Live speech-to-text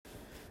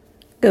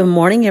Good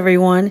morning,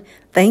 everyone.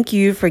 Thank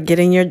you for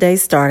getting your day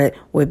started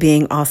with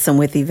Being Awesome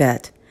with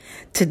Yvette.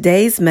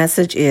 Today's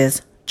message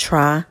is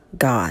Try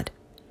God.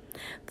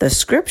 The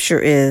scripture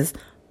is,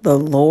 "The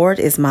Lord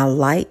is my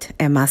light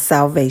and my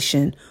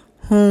salvation.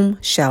 Whom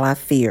shall I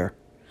fear?"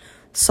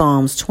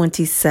 Psalms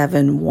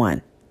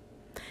 27:1.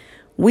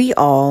 We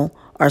all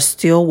are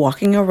still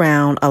walking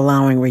around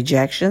allowing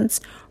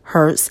rejections,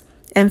 hurts,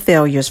 and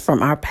failures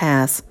from our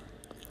past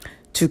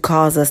to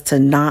cause us to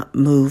not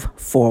move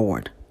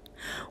forward.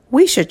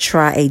 We should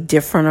try a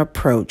different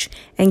approach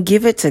and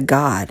give it to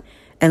God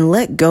and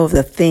let go of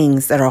the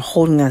things that are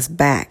holding us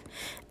back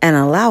and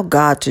allow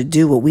God to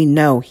do what we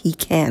know He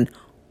can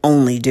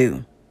only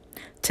do.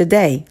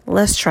 Today,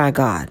 let's try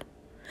God.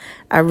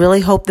 I really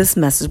hope this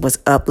message was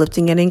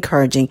uplifting and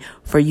encouraging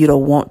for you to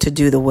want to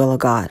do the will of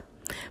God.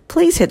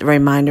 Please hit the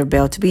reminder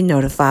bell to be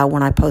notified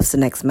when I post the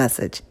next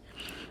message.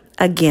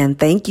 Again,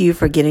 thank you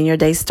for getting your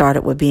day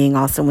started with Being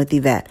Awesome with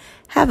Yvette.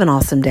 Have an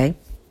awesome day.